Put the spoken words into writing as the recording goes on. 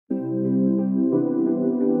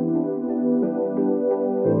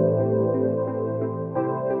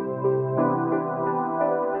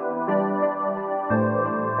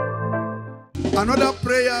Another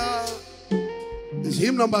prayer is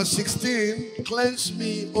hymn number 16. Cleanse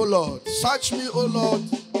me, O Lord. Search me, O Lord,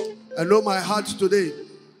 and know my heart today.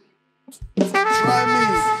 Try me.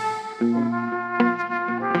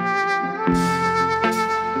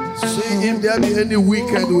 See if there be any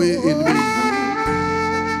wicked way in me.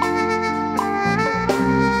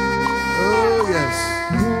 Oh, yes.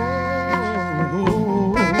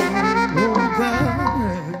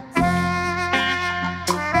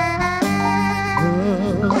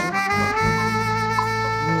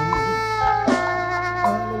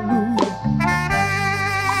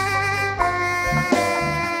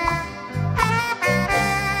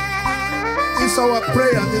 It's our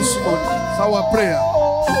prayer this morning. It's our prayer.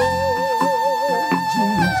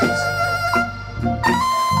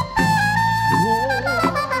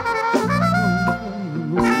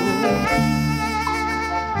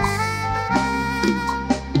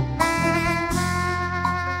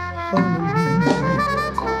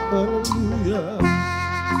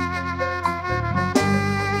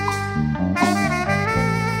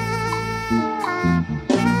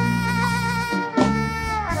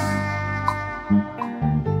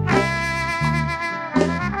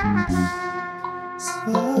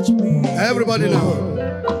 Everybody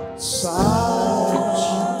now. Search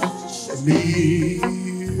me,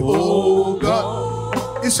 oh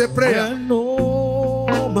God. It's a prayer. And know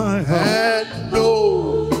my heart. And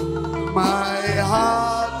know my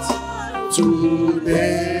heart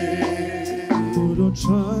today. Don't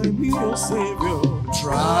try me, oh Savior.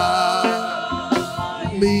 Try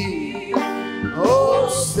me, oh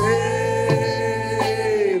Savior.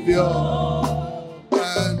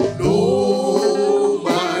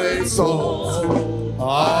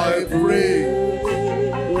 I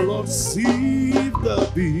pray, Lord, see the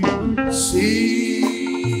be,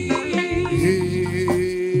 see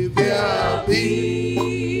there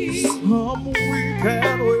be some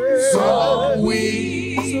wicked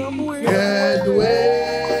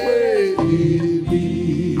way in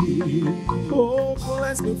me. Oh,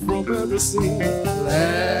 cleanse me from every sin.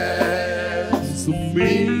 Cleanse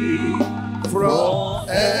me from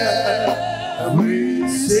every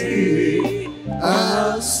sin.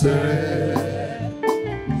 And set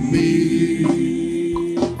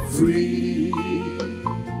me free.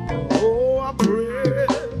 Oh,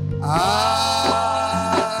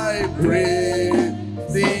 I pray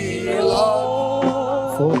thee,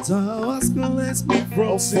 Lord, for thou hast cleansed me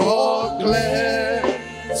from sin. For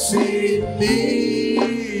cleansing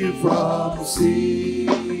me from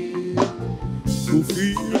sin.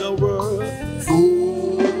 Fulfill the word,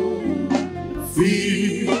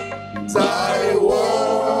 fulfill thy word,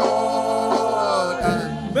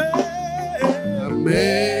 and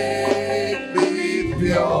make me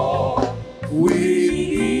pure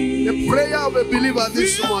with the prayer of a believer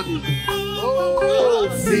this morning. Oh,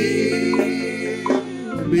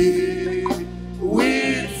 fill me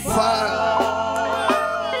with fire.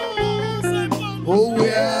 Oh,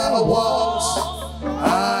 where was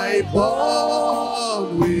I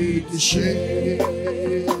born with shame?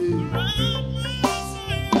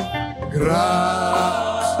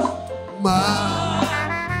 Grant my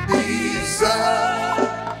desire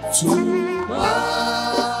to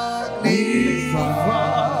magnify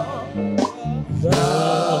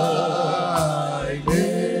thy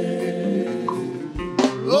name.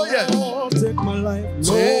 Oh yes. Lord, take my life.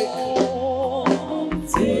 Take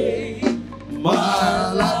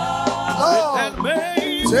my life. Lord,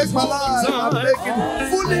 take my life and make it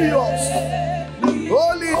fully yours.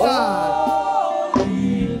 Holy God.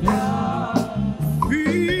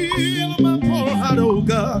 Oh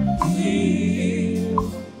God,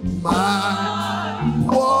 my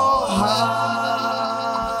poor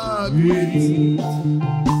heart with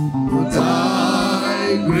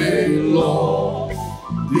thy great Lord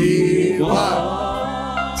divine.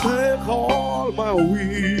 Take all my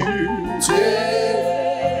will,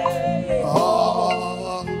 take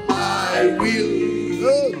all my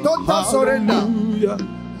will. Don't surrender.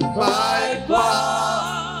 My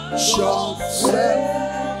passion set.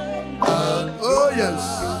 Oh yes,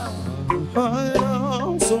 I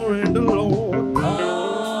now surrender, Lord,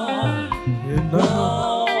 and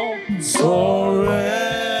now surrender,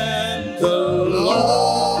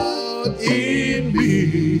 Lord, in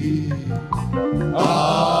me.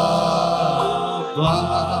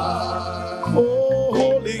 Oh,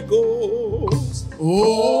 Holy Ghost,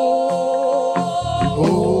 oh,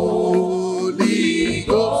 Holy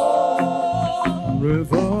Ghost,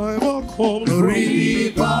 revival comes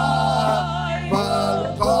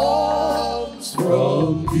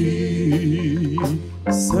from thee.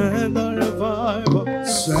 Send a revival.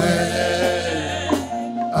 Send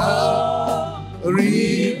a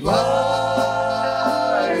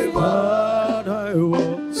I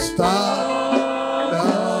will start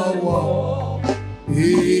the war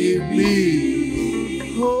in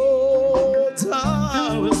me. Oh,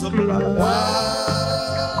 time is a blind.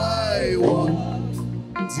 I want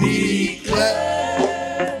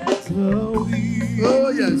declare. Oh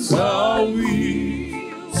yes, How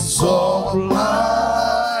we supply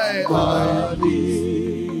my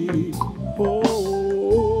need.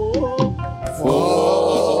 oh,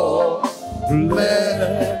 For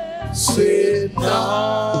blessed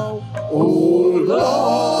now, oh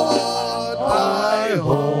Lord, I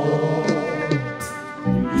hope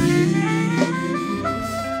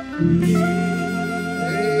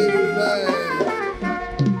Amen.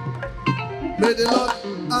 May the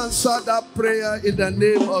Lord answer that prayer in the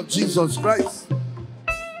name of Jesus Christ.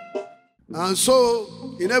 And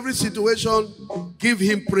so, in every situation, give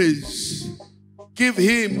him praise. Give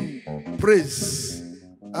him praise.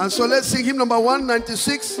 And so let's sing hymn number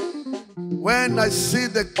 196. When I see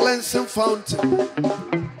the cleansing fountain,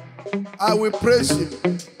 I will praise him.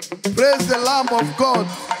 Praise the Lamb of God.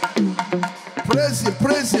 Praise him,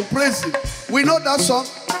 praise him, praise him. We know that song.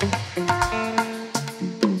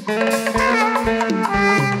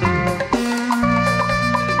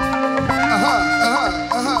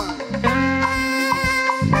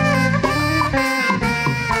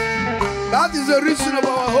 That is the reason of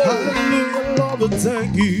our hope. hallelujah, Lord,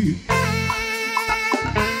 thank you.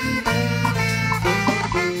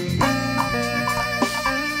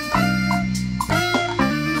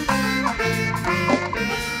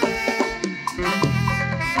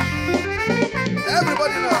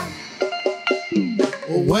 Everybody now.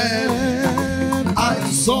 When I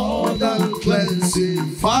saw the cleansing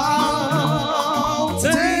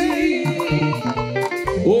fountain,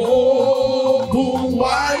 open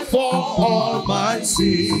wide for all my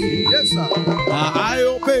sin. Yes, sir. I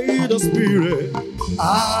obey the Spirit.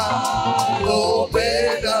 I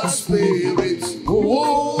obey the Spirit.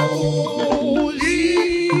 Holy,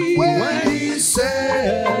 when he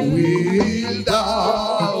said, will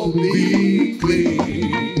thou be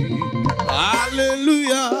clean?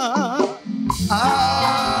 Hallelujah.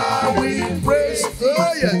 I will praise,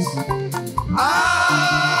 oh yes,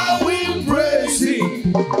 I will praise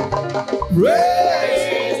him.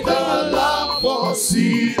 Praise the Lamb for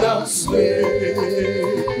sinners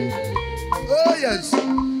slain. Oh yes,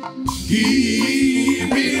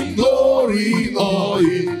 give him glory, all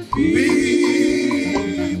ye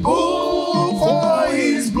people, for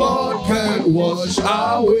his blood can wash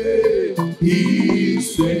away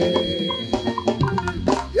his sin.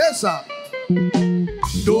 Yes, sir.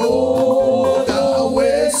 Though the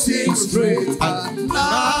way seems straight and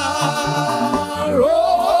narrow,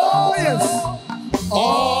 oh, yes,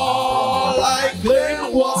 all I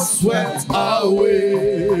claimed was swept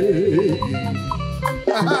away.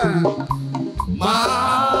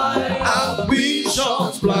 My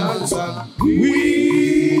ambitions, plans, and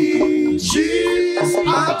wishes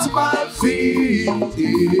at my feet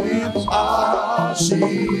in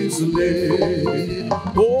ashes lay.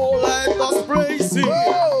 Oh, let us praise him.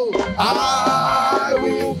 Oh, I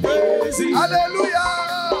will praise him. hallelujah!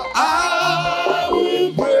 I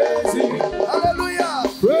will praise him. Hallelujah!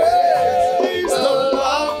 Praise the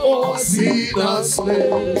Lamb for sinners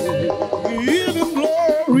slain. Give him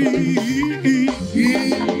glory.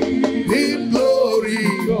 Give him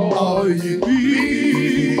glory, all ye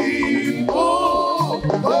people,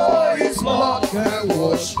 for his blood can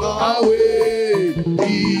wash away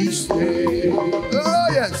his sin. Oh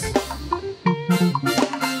yes.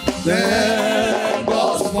 Then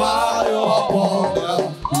God's fire upon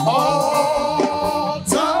the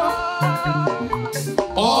altar.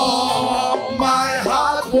 All my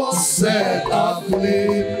heart was set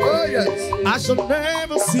aflame. Oh yes. I shall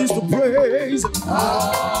never cease to praise him.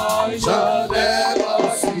 I shall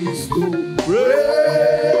never cease to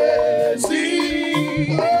praise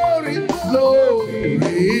him. Glory, glory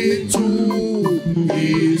to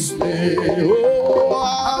his name. Oh, I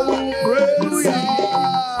will praise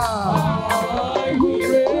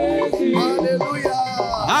him. Hallelujah.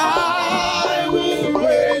 I will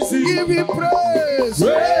praise him. Give him praise.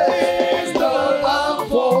 Praise the Lamb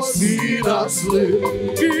for sinners slain.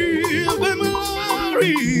 Give him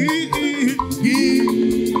glory.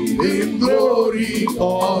 Give him glory,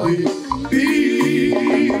 all ye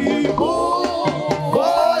people,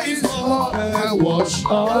 for his blood can wash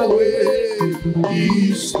away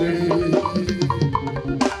his sin.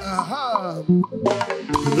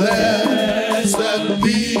 Blessed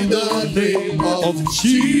be the name of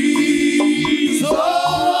Jesus.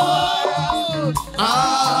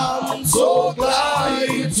 I'm so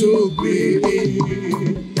glad to be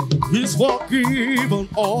in. He's forgiven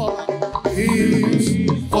all He's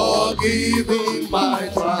forgiving my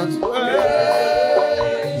transgression.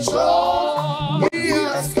 He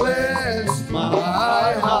has cleansed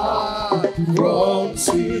my heart from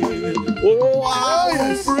sin. Oh, I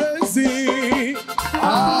will praise Him.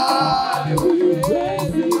 I will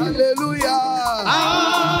praise Him. Hallelujah.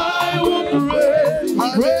 I will praise Him.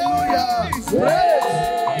 Hallelujah.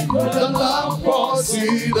 Praise the Lamb for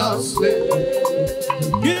sinners slain.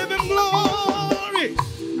 Give Him glory.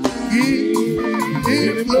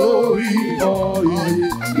 Give Him glory.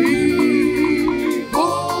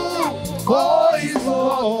 Oh, for His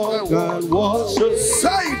word God worship. Say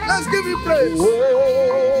it. Let's give Him praise.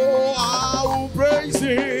 Oh, I will praise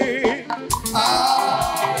Him.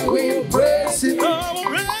 I will praise Him. I will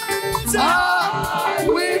praise Him. I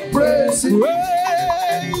will praise Him.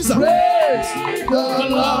 Praise the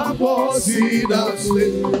Lamb for sinners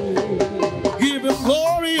slain. Give Him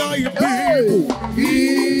glory, all you people.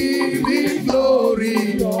 Give Him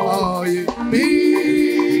glory, all ye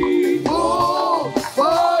people,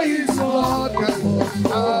 for His Lord can wash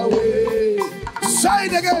away. Say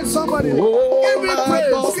it again, somebody. Oh, give Him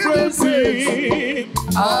praise, give Him praise.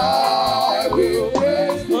 I will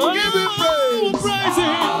praise, give Him praise.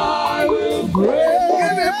 I will praise,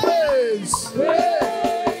 give Him praise.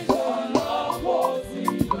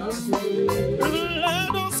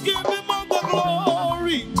 Let us give Him all the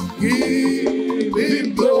glory. Give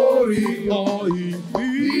Him glory, all ye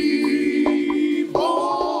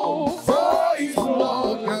people, for His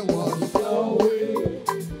Lord can wash away.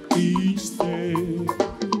 Each day.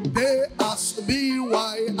 They ask me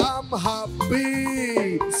why I'm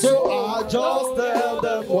happy, So I just tell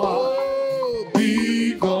them why.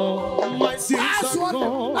 Because my sins that's are what.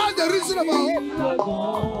 gone. That's the reason of our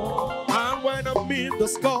hope. And when I meet the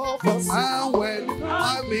scoffers And when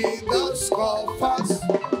I meet the scoffers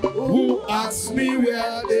who ask me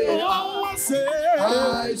where they are, oh, I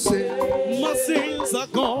say my sins are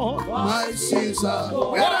gone. my sins are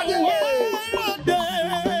where are they? Where are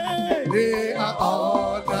they? They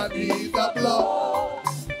are underneath the blood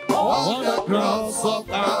on the cross of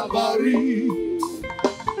Calvary.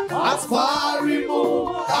 As far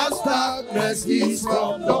removed as darkness is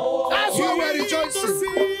from the. That's why we're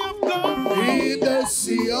rejoicing. In the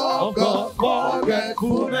sea of God,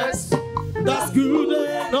 forgetfulness. That's good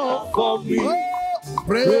enough for me. Oh,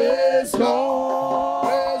 praise God.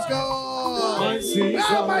 Praise God. My sins Where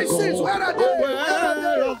are my are sins? gone. Where are they?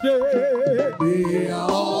 Where are they? They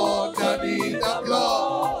are underneath the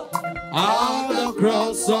blood on the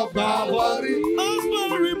cross of Calvary. As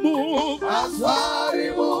far removed As far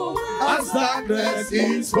removed as darkness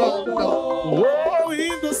is from the. oh,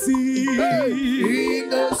 in the sea. In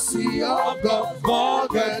the sea of God,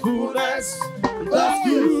 forgetfulness. That's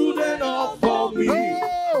good enough for me.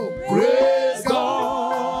 Oh, praise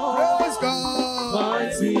God. Praise God. My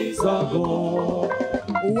sins are gone.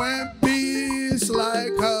 When peace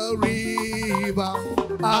like a river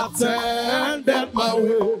attended my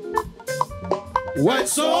way, When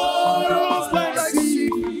sorrows like sea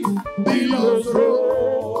billows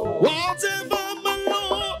roll, whatever my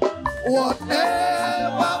Lord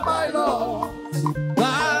whatever my Lord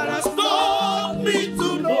that has taught me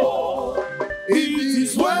to know, it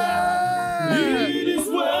is well. it is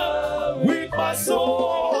well with my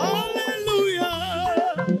soul.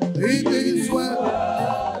 Hallelujah. It is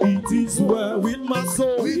well It is well with my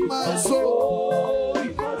soul. with my soul.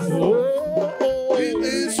 Oh, It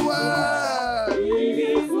is well.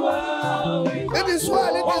 It is well. It is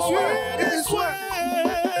well. It is well.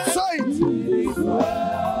 Say it.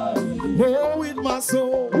 oh, with my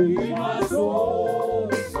soul.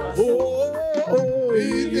 Oh,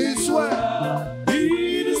 It is well.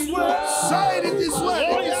 it is well. Say it. It is well.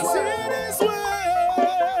 Oh, It is yes, well. it is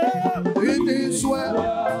well. It is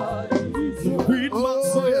well. With my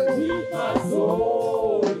Oh, yeah.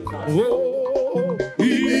 soul. Oh, it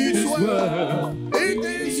is well. It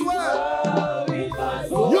is well.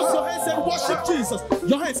 Use your hands and worship Jesus.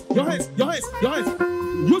 Your hands, your hands, your hands, your hands.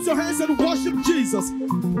 Use your hands and worship Jesus.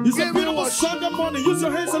 It's a beautiful Sunday morning. Use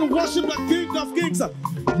your hands and worship the King of Kings.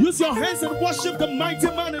 Use your hands and worship the mighty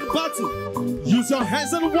man in battle. Use your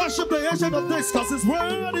hands and worship the Ancient of Days, because it's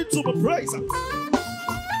worthy to be praised.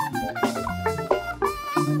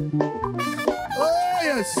 Oh,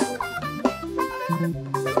 yes.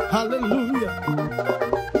 Hallelujah.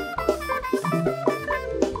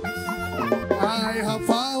 I have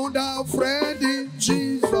found a friend in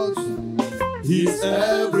Jesus. He's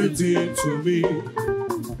everything to me.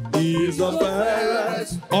 He is the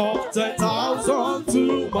fairest of 10,000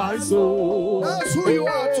 to my soul. That's who you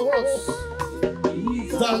are to us.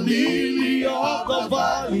 The lily of the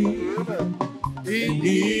valley. In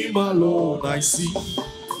Him alone I see.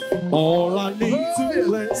 All I need to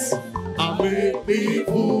bless and make me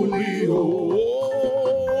fully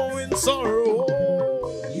whole. In sorrow,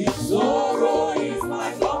 is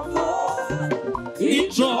my comfort.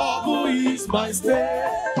 In trouble is my stay.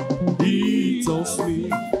 He tells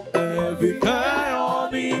me every care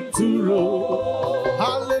on Him to roll.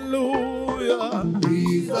 Hallelujah.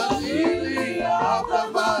 He's the lily of the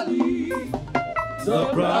valley, The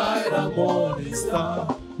bright and morning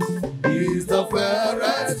star. He's the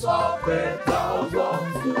fairest of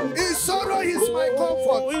 10,000. His sorrow is my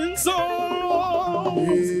comfort. In sorrow,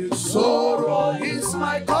 His sorrow is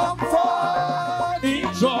my comfort. in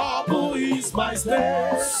trouble is my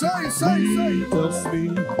stay. Say, He tells me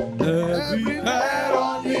every care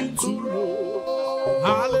on Him to roll.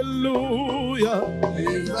 Hallelujah.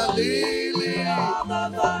 He's the lily of the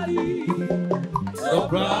valley, The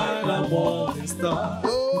bright and morning star.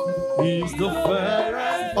 He's the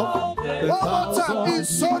fairest of the one more time. thousand. His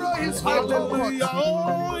sorrow is my Hallelujah. comfort.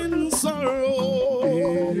 Oh, in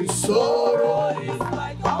sorrow, His sorrow is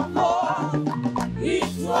my comfort.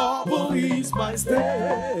 In trouble is my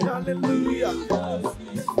stay. Hallelujah.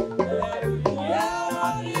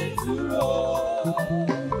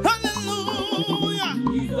 Hallelujah.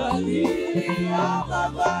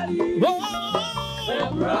 the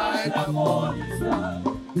bright and morning star.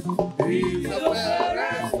 He's the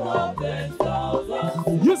fairest of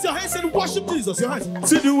 10,000. Use your hands and worship Jesus. Your hands.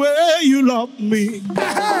 See the way you love me.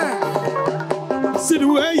 See the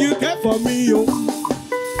way you care for me. Oh.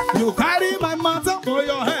 You carry my matter for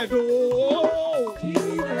your head. Oh.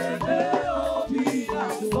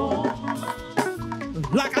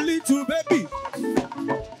 Like a little baby.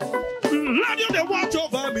 Let you they watch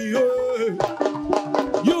over me.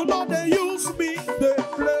 Oh. You know they use me. They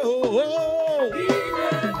play. Oh.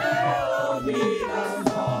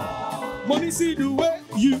 Money, see the way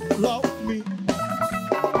you love me.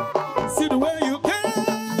 See the way you care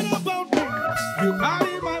about me. You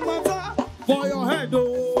carry my matter for your head, oh.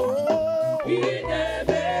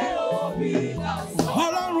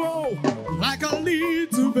 All around like a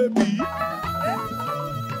little baby.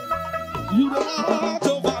 You watch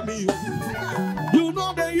over me. You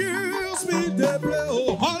know they use me, they play,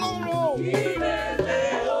 oh. All around.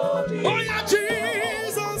 Oh yeah,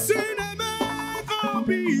 Jesus, in the man,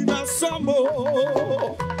 be na samo.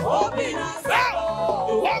 Oh, be na samo.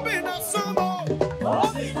 Oh, be na samo.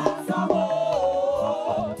 Oh, be na samo.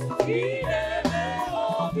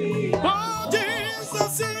 Oh,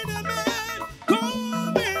 Jesus, in the man,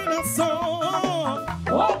 oh, be na samo.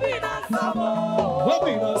 Oh, be na samo. Oh,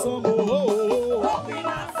 be na samo. Oh, be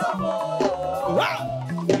na samo.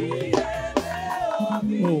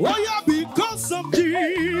 Oh, yeah, because of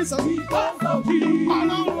Jesus. Because of Jesus.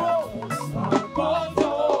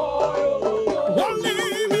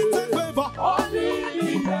 Unlimited favor.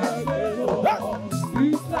 Unlimited favor.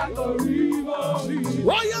 It's like a river.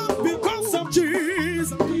 Oh, yeah, because of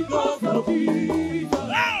Jesus. Because of Jesus.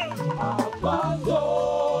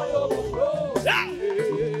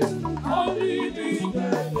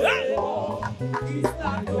 It's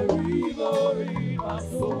like a river in my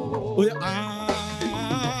soul. Oh, yeah.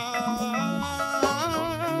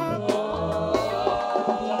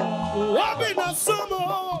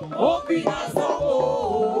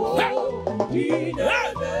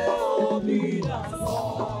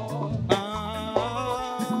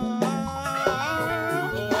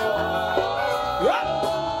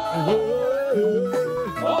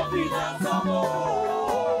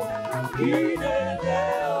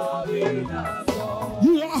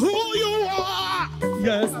 You are who you are.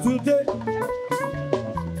 Yes, today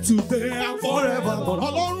and forever. But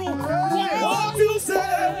alone, what you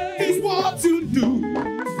say is what you do.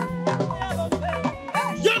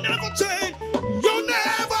 You never change. You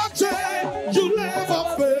never change. You never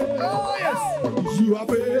fail. Oh, yes. You are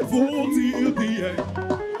faithful till the end.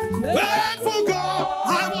 Faithful God, I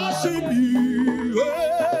worship you.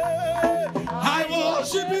 I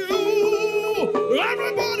worship you.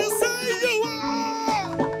 Everybody say you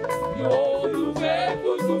are. You're too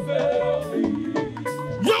faithful to fail me.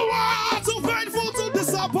 You are too faithful to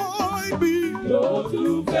disappoint me. You're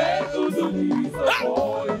too faithful to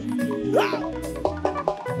disappoint me.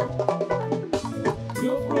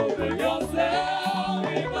 You've proven yourself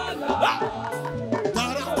in my life.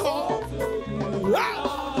 That I call to you.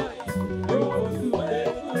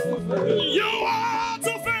 You are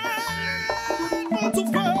too faithful to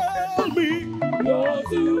fail me. You're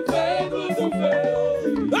too faithful to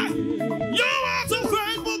fail me. You are too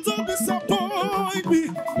faithful to disappoint me.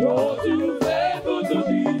 You're too faithful to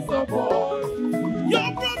disappoint me. You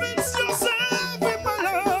promised yourself in my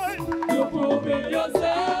life. You promised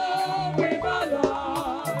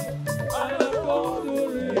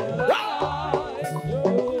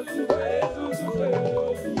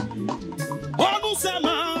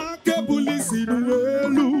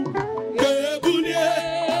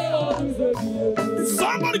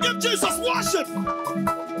Somebody give Jesus worship.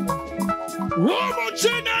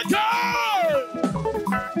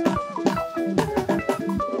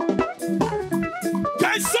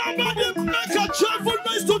 Can somebody make a joyful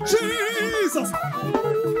noise to Jesus?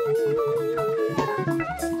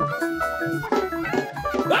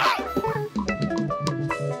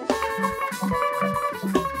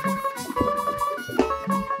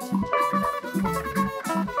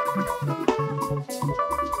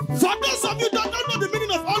 For those of you that don't know the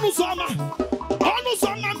meaning of Onusama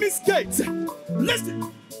means gate.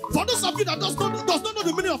 Listen. For those of you that does not know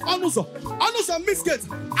the meaning of Anusa means gate.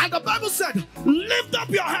 And the Bible said, lift up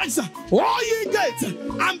your hands, all ye gates,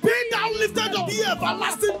 and be thou lifted up ye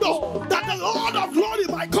everlasting door, that the Lord of glory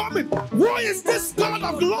might come in. Who is this God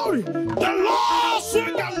of glory? The Lord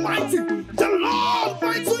strong and mighty, the Lord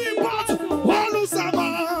mighty in battle.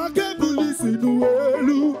 Onusama kebulisi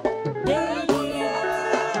nuelu.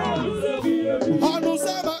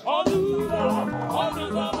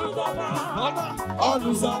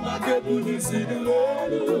 Onusama kebulisi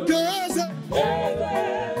nuelu. Keze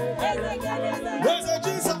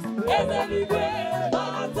Jesus.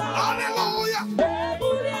 Hallelujah.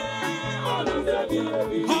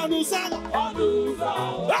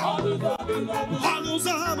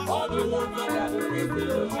 Onusama.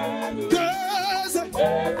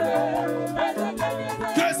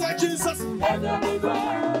 Keze Jesus.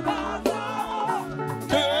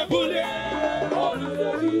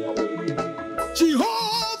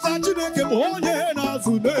 Jehovah Chineke onye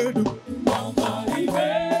na-azụnedu.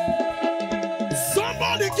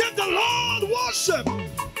 Somebody give the Lord worship.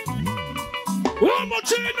 Ụmụ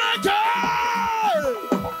Chineke.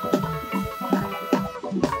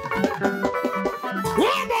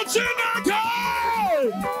 Ụmụ Chineke.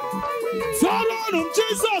 Tọrọnụ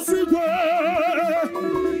Jizọs igwe.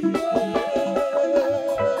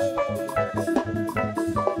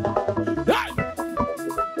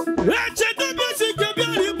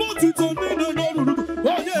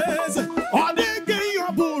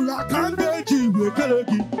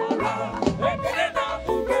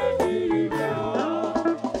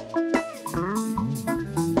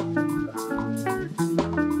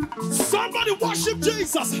 Somebody worship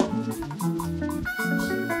Jesus.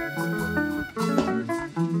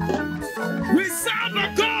 We serve a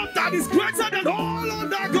God that is greater than all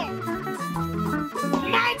other gods.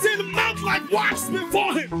 Mountain melt like wax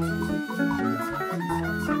before him.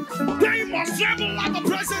 They must tremble at the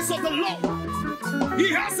presence of the Lord. He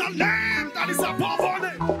has a name that is above all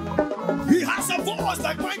name. He has a voice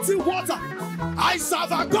like mighty water. I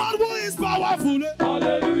serve a God who is powerful.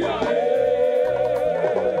 Hallelujah.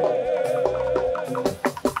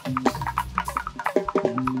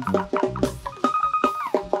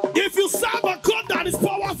 If you serve a God that is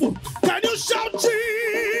powerful, can you shout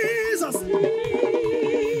Jesus?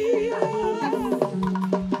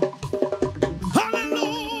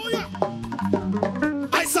 Hallelujah.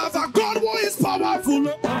 I serve a God who is powerful.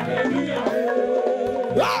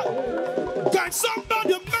 Ah, can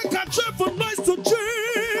somebody make a cheerful noise to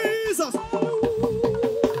Jesus?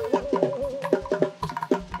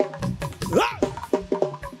 Ah.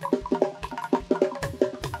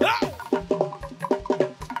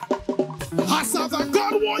 I serve a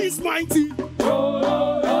God who is mighty.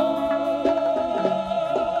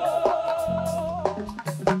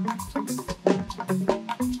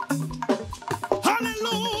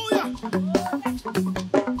 Hallelujah.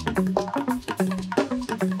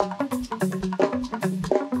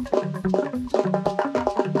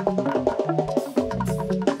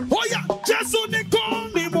 Oh yeah, Jesus ni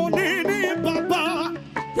koni monini Papa.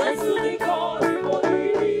 Jesus ni koni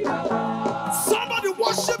monini Papa. Somebody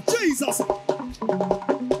worship Jesus.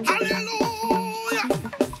 Hallelujah.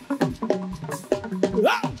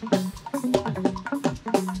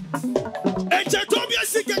 Eche tobi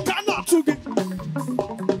esike kana tugi.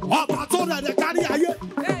 Oba to na de kari aye.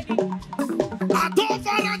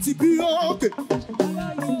 Adovara ti bi oke.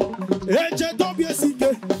 Eche tobi esike.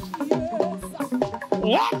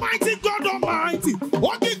 Almighty God Almighty.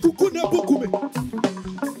 Ogi kuku ne bukume.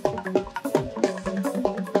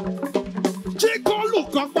 Chiko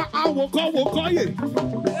lukamba awoko ye.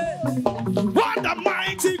 What a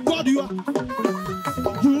mighty God you are.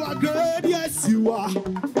 You are great, yes you are.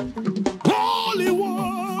 Holy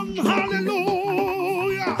One,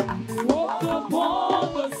 hallelujah. Walk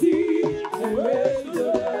upon the sea and raise the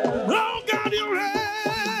dead. Oh God, you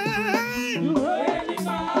reign. You reign in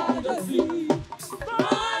majesty.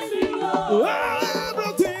 Mighty Lord.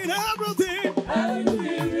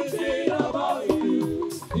 Everything about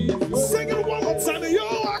you. Sing it one more time. You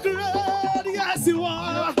are great, yes you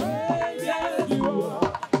are.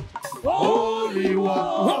 Holy One.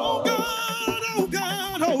 Oh God, oh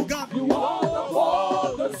God, oh God. You walk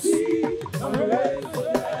upon the sea and raise the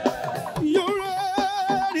dead. You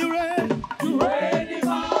reign, you reign. You reign in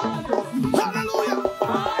majesty. Hallelujah.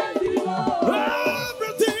 Mighty God.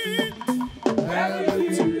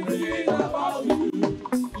 Everything about you.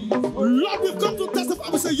 Lord, we've come to testify.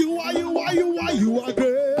 We say, you are great. You are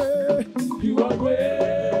great. You are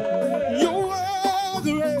great. You are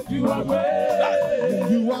great.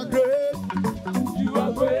 You are great. You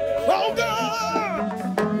are great. Oh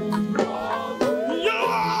God. You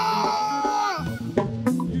are.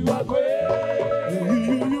 You are great.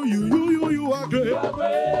 You are great. You are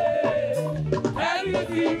great.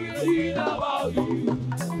 Everything about you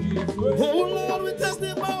is great. Oh Lord, we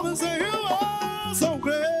testify and say, you are so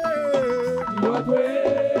great. You are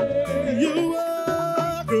great. You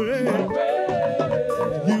are great.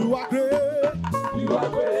 You are great. You are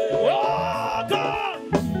great. Oh God.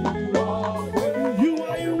 You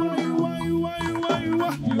are. You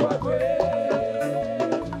are great.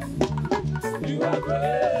 You are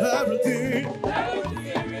great. Everything.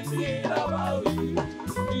 Everything about you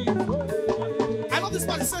is great. I love this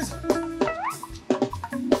part. It says,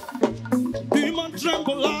 demon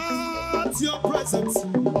tremble at your presence.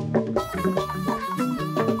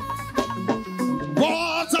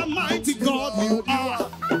 What a mighty God you are.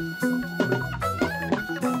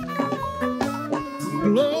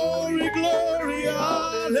 Glory, glory,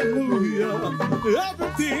 hallelujah.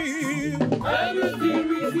 Everything.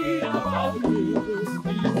 Everything about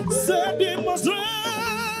you. Say they must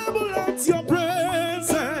tremble at your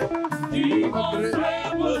presence. Demons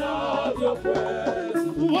tremble at your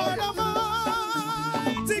presence. What a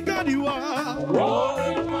mighty God you are. What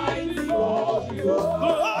a mighty God you are.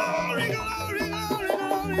 Glory, glory, glory,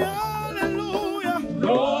 glory, hallelujah.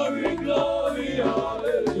 Glory, glory,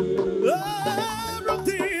 hallelujah.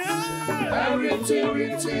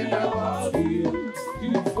 Everything about you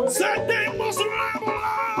is great. Say they must tremble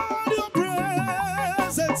at your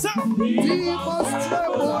presence. Demons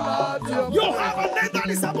tremble at your You have a name that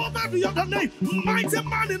is above every other name. Mighty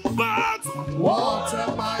man in battle. What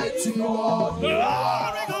a mighty God.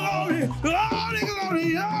 Glory, glory, glory,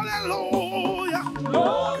 glory, hallelujah.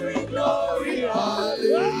 Glory, glory,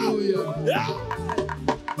 hallelujah. Hallelujah.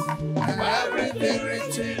 Everything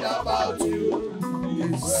written about you is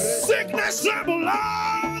great. Sickness tremble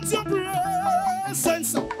at your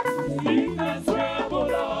presence. Demons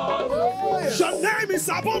tremble at your presence. Your name is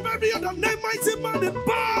above every other name. Mighty man in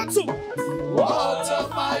battle. What a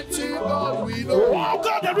mighty God we know. Oh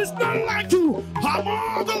God, there is none like you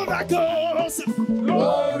among all that goes.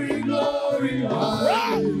 Glory, glory,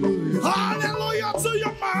 hallelujah. Hallelujah to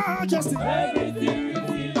your majesty. Everything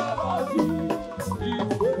written about you is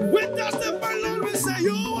great. We testify, Lord, we say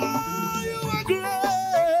you are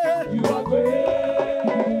great. You are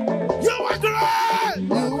great. You are great.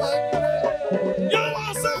 You are great. You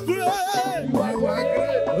are so great. You are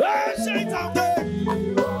great. Ancient of days. You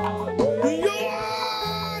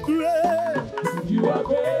are great. You are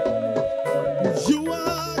great.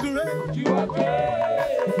 You are great.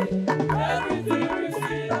 Everything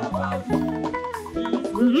written about you is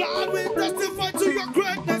great. Lord, we testify to your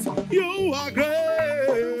greatness. You are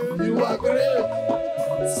great. You are great.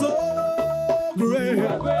 So great. You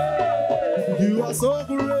are great. You are so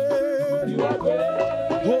great. You are great.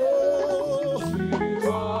 Oh,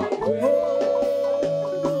 You are great.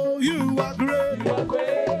 oh, you are great. You are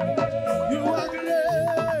great. You are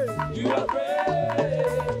great. You are great.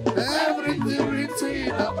 Everything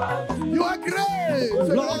written about you. You are great.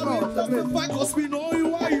 Lord, we testify because we know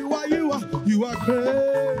you are great. You are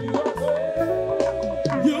great. You are great.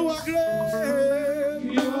 You are great.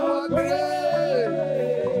 You are great.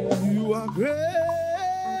 You are great.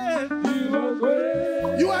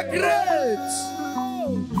 You are great.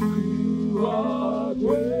 You are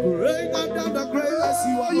great. Greater than the greatest.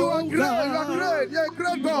 You are great. You are great. You're a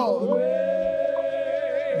great God.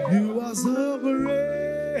 You are so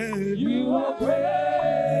great. You are great.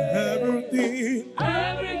 Everything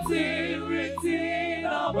Everything written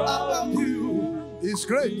about about you. He's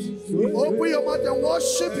great. Open your mouth and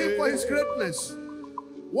worship him for his greatness.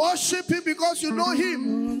 Worship him because you know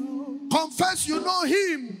him. Confess you know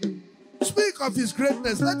him. Speak of his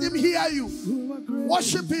greatness. Let him hear you.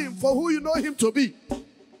 Worship him for who you know him to be.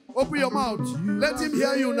 Open your mouth. Let him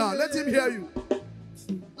hear you now. Let him hear you.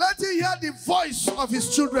 Let him hear the voice of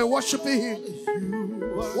his children worshiping him.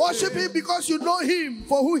 Worship him because you know him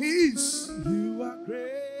for who he is. You are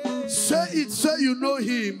great. Say it. Say you know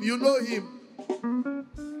him. You know him.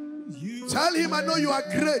 Tell him I know you are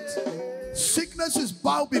great. Sicknesses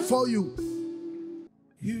bow before you.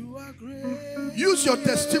 You are great. Use your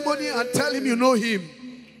testimony and tell him you know him.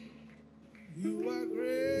 You are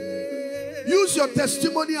great. Use your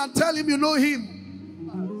testimony and tell him you know him.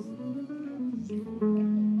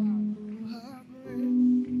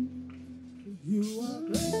 You are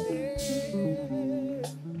great.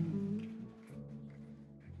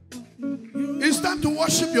 It's time to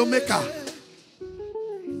worship your maker.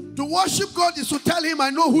 To worship God is to tell him,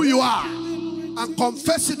 I know who you are. And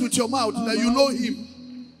confess it with your mouth that you know him.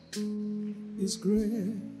 Is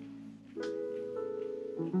great.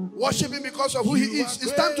 Worship him because of who he is.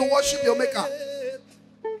 It's time to worship your maker.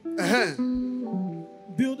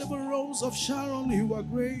 Beautiful rose of Sharon, you are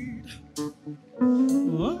great.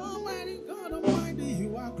 Almighty God Almighty,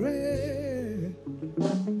 you are great.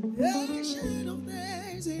 Ancient of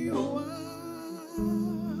days, you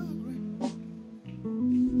are great.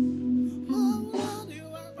 Oh Lord, you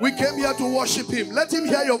are great. We came here to worship him. Let him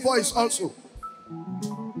hear your voice also.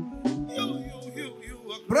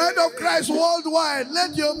 Bride of Christ worldwide,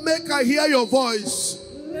 let your maker hear your voice.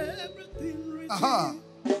 Everything about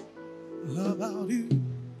you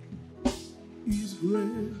is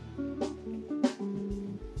great.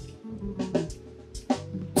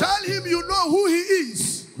 Tell him you know who he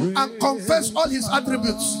is and confess all his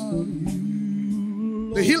attributes.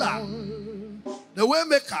 The healer, the way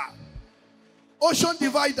maker, ocean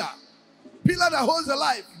divider, pillar that holds the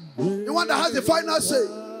life, the one that has the final say,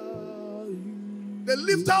 the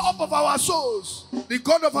lifter up of our souls, the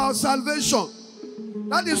God of our salvation.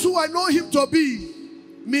 That is who I know him to be.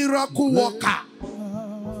 Miracle worker.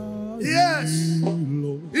 Yes.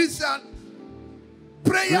 He's a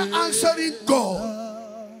prayer answering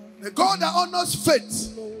God. The God that honors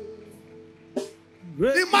faith.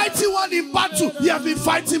 The mighty one in battle. He has been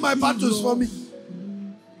fighting my battles for me.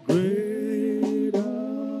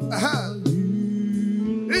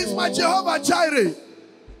 He's my Jehovah Jireh.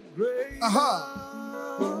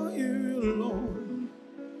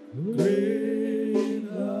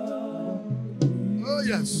 Oh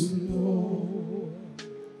yes.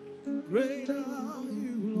 Great are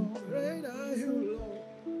you, Lord. Great are you,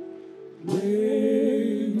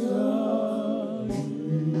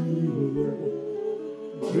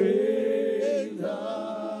 Lord. Great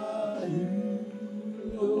are you,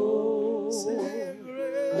 Lord. Say,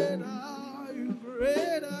 great are you, Lord.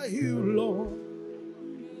 Great are you, Lord.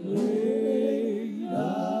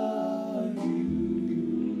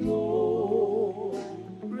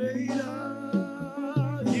 Great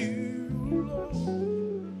are you,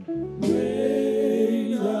 Lord.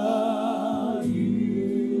 Great are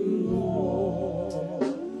you, Lord.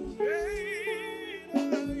 Great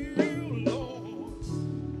are you, Lord.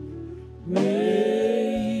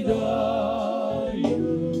 Great are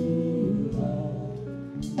you,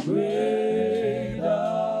 Lord. Great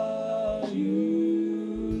are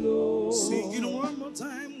you, Lord. Sing it one more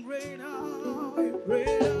time. Great are you, Lord.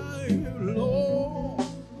 Great are you, Lord.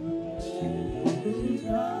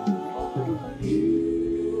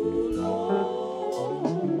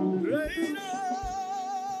 Great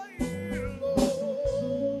are you,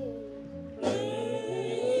 Lord.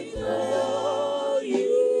 Great are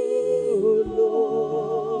you,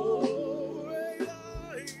 Lord. Great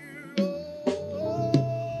are you,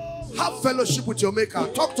 Lord. Have fellowship with your maker.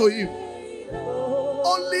 Talk to him.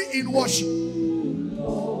 Only in worship.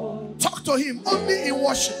 Talk to him only in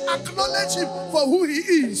worship. Acknowledge him for who he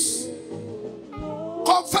is.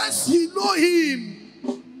 Confess you know him.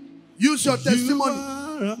 Use your testimony. You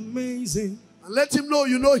are amazing. And let him know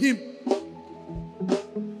you know him.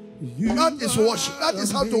 You That is worship. That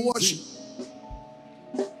is how to amazing. worship.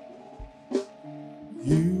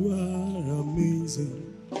 You are amazing.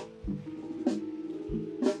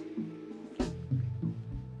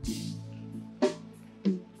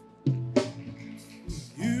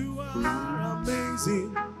 You are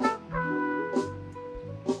amazing.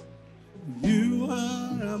 You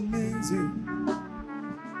are amazing.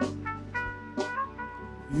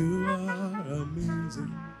 You are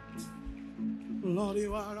amazing. Lord,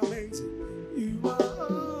 you are amazing. You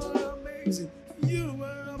are amazing. You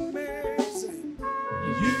are amazing.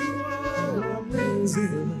 You are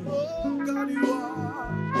amazing. Oh God, you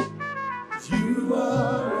are. You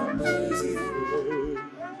are amazing.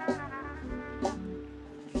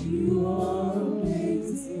 You are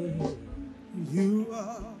amazing.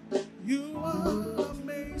 You are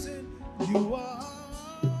amazing. You are.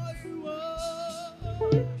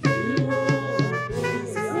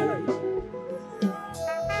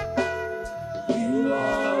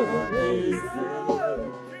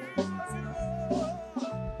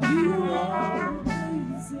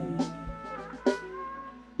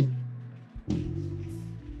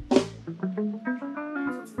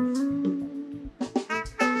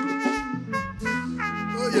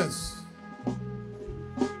 yes.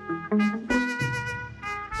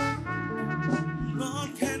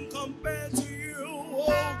 None can compare to you,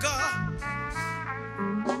 oh God.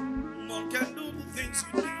 None can do the things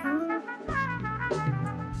you do.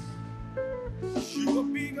 You are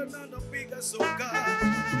bigger than the biggest, oh God.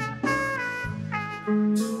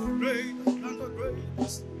 You are greater than the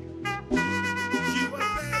greatest. You are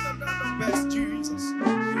better than the best, Jesus.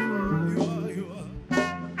 You are.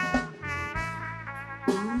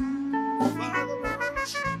 Father, we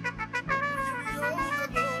worship.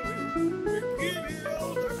 We give you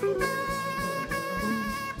all the glory.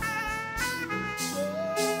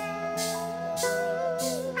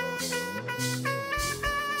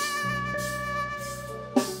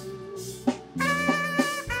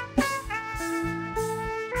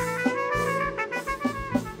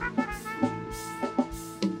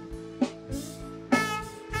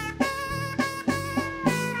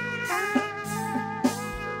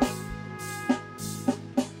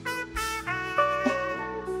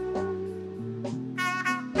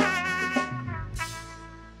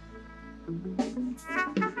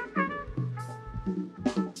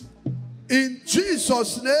 In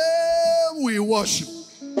Jesus' name we worship.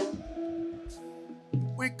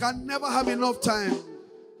 We can never have enough time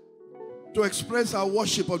to express our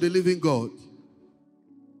worship of the living God.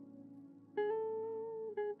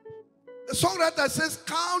 The songwriter says,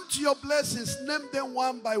 count your blessings, name them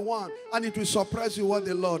one by one, and it will surprise you what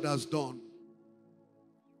the Lord has done.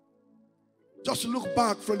 Just look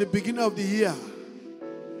back from the beginning of the year.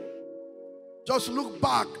 Just look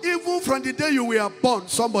back, even from the day you were born,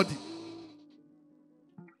 somebody.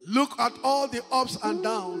 Look at all the ups and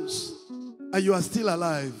downs, and you are still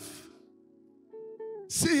alive.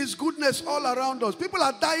 See his goodness all around us. People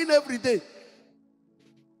are dying every day.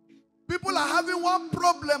 People are having one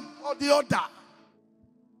problem or the other.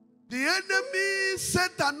 The enemy,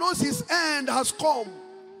 Satan, knows his end has come.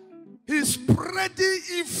 He's spreading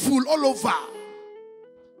evil all over.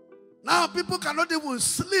 Now people cannot even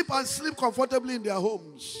sleep and sleep comfortably in their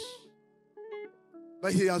homes.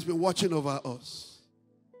 But he has been watching over us.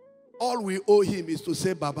 All we owe him is to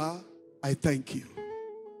say, Baba, I thank you.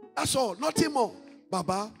 That's all, nothing more.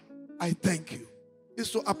 Baba, I thank you. It's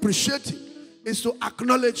to appreciate him. It's to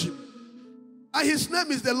acknowledge him. And his name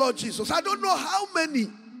is the Lord Jesus. I don't know how many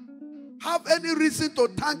have any reason to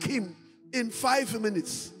thank him in 5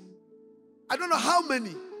 minutes. I don't know how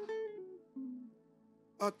many.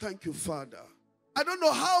 Oh, thank you, Father. I don't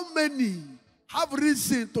know how many have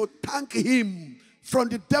reason to thank him from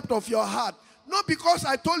the depth of your heart. Not because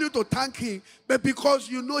I told you to thank him, but because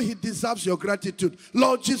you know he deserves your gratitude.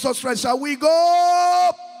 Lord Jesus Christ, shall we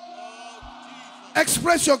go?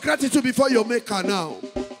 Express your gratitude before your maker now.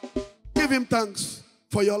 Give him thanks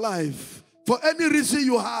for your life. For any reason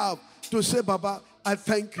you have to say, Baba, I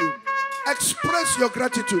thank you. Express your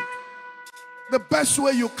gratitude the best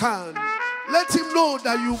way you can. Let him know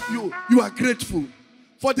that you are grateful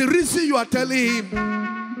for the reason you are telling him.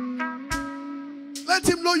 Let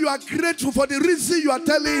him know you are grateful for the reason you are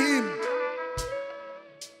telling him.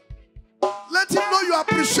 Let him know you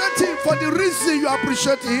appreciate him for the reason you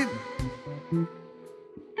appreciate him.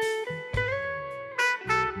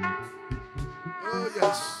 Oh,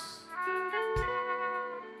 yes.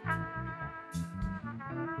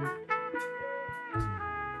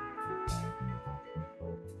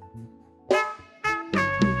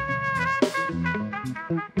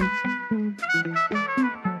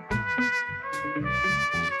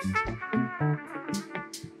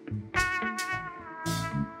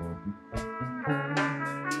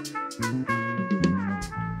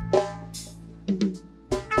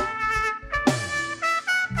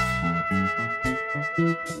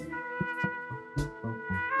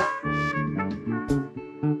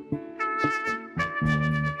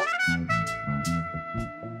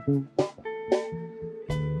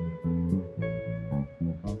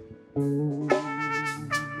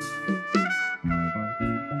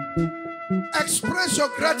 Express your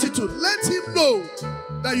gratitude. Let him know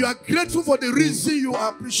that you are grateful for the reason you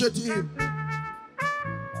are appreciating him.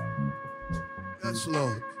 Yes,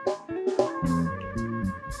 Lord.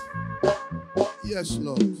 Yes,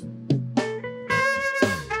 Lord.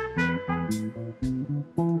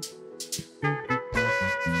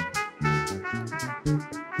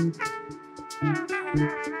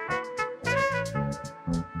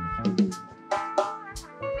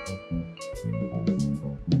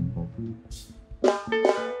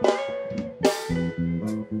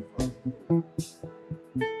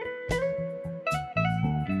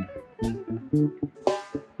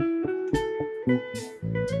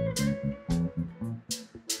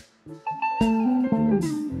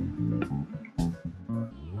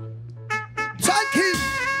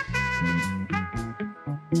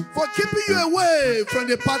 For keeping you away from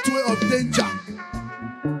the pathway of danger.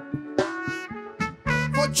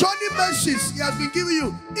 For journey mercies He has been giving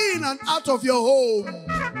you in and out of your home.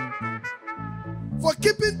 For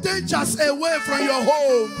keeping dangers away from your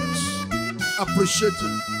homes. Appreciate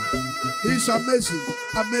Him. He's amazing.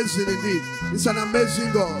 Amazing indeed. He's an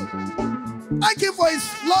amazing God. Thank Him for His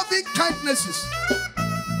loving kindnesses.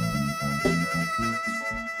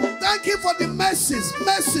 Thank Him for the mercies.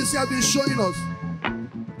 Mercies He has been showing us.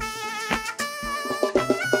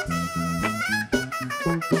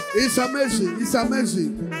 It's amazing. It's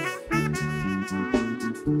amazing.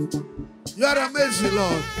 You are amazing,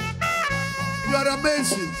 Lord. You are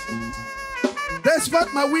amazing.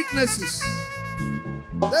 Despite my weaknesses,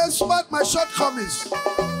 despite my shortcomings,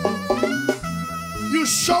 you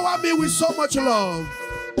shower me with so much love.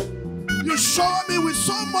 You shower me with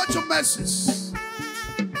so much mercies.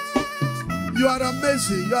 You are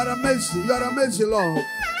amazing. You are amazing. You are amazing, Lord.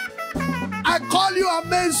 I call you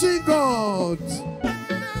amazing God.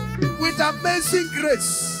 With amazing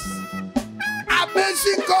grace.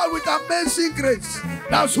 Amazing God with amazing grace.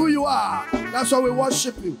 That's who you are. That's why we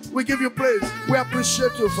worship you. We give you praise. We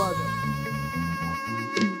appreciate you, Father.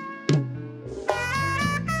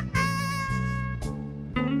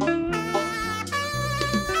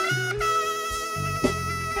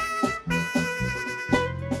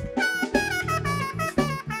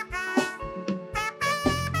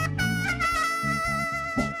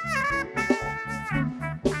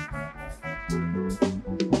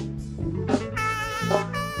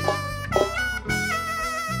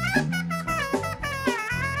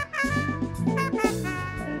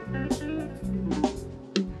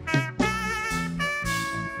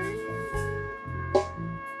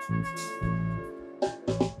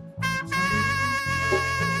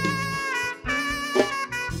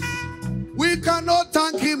 Cannot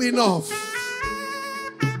thank Him enough.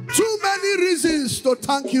 Too many reasons to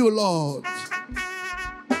thank you, Lord.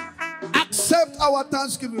 Accept our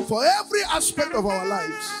thanksgiving for every aspect of our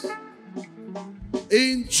lives.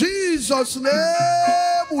 In Jesus'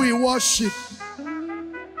 name we worship.